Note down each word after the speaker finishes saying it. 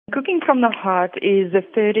Cooking from the Heart is the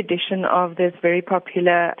third edition of this very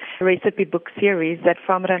popular recipe book series that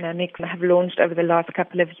Pharma Dynamics have launched over the last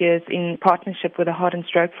couple of years in partnership with the Heart and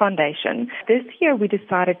Stroke Foundation. This year we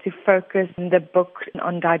decided to focus the book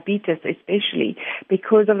on diabetes, especially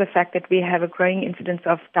because of the fact that we have a growing incidence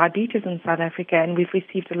of diabetes in South Africa, and we've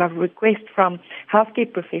received a lot of requests from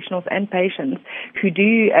healthcare professionals and patients who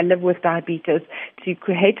do live with diabetes to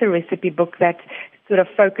create a recipe book that sort of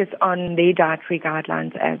focus on their dietary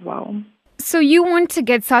guidelines as well. So you want to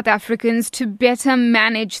get South Africans to better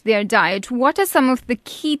manage their diet. What are some of the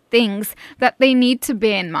key things that they need to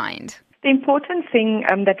bear in mind? The important thing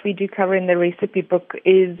that we do cover in the recipe book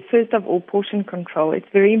is, first of all, portion control. It's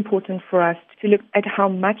very important for us to look at how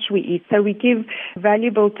much we eat. So we give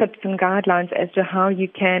valuable tips and guidelines as to how you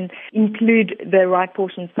can include the right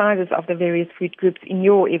portion sizes of the various food groups in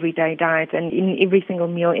your everyday diet and in every single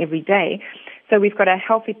meal every day. So we've got a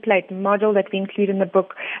healthy plate model that we include in the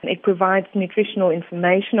book. It provides nutritional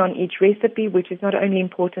information on each recipe, which is not only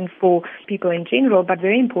important for people in general, but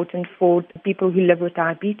very important for people who live with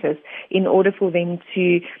diabetes in order for them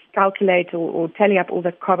to calculate or tally up all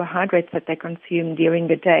the carbohydrates that they consume during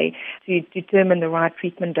the day to determine the right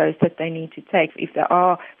treatment dose that they need to take. If they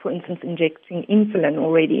are, for instance, injecting insulin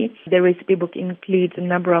already, the recipe book includes a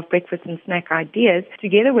number of breakfast and snack ideas.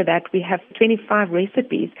 Together with that, we have 25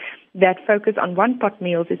 recipes that focus on one-pot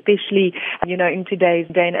meals, especially, in today's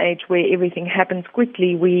day and age where everything happens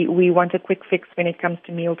quickly. We want a quick fix when it comes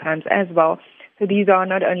to meal times as well. So these are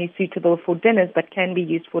not only suitable for dinners, but can be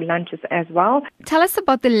used for lunches as well. Tell us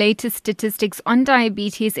about the latest statistics on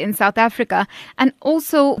diabetes in South Africa and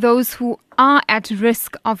also those who are at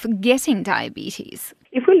risk of getting diabetes.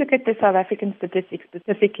 If we look at the South African statistics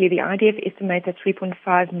specifically, the IDF estimates that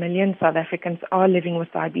 3.5 million South Africans are living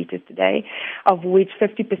with diabetes today, of which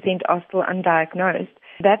 50% are still undiagnosed.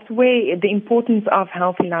 That's where the importance of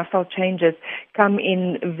healthy lifestyle changes come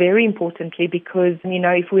in very importantly because,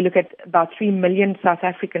 if we look at about 3 million South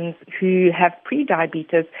Africans who have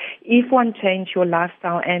pre-diabetes, if one change your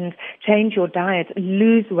lifestyle and change your diet,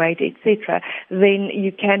 lose weight, etc., then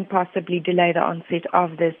you can possibly delay the onset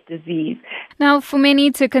of this disease. Now, for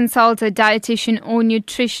many to consult a dietitian or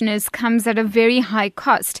nutritionist comes at a very high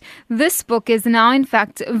cost. This book is now, in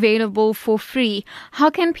fact, available for free.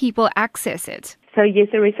 How can people access it? So yes,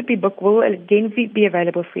 the recipe book will again be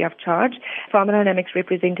available free of charge. Pharma Dynamics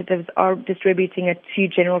representatives are distributing it to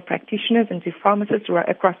general practitioners and to pharmacists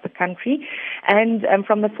across the country. And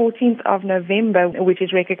from the 14th of November, which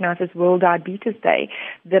is recognized as World Diabetes Day,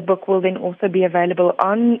 the book will then also be available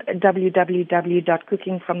on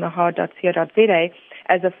www.cookingfromtheheart.co.za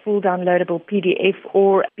as a full downloadable PDF,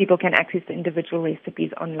 or people can access the individual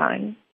recipes online.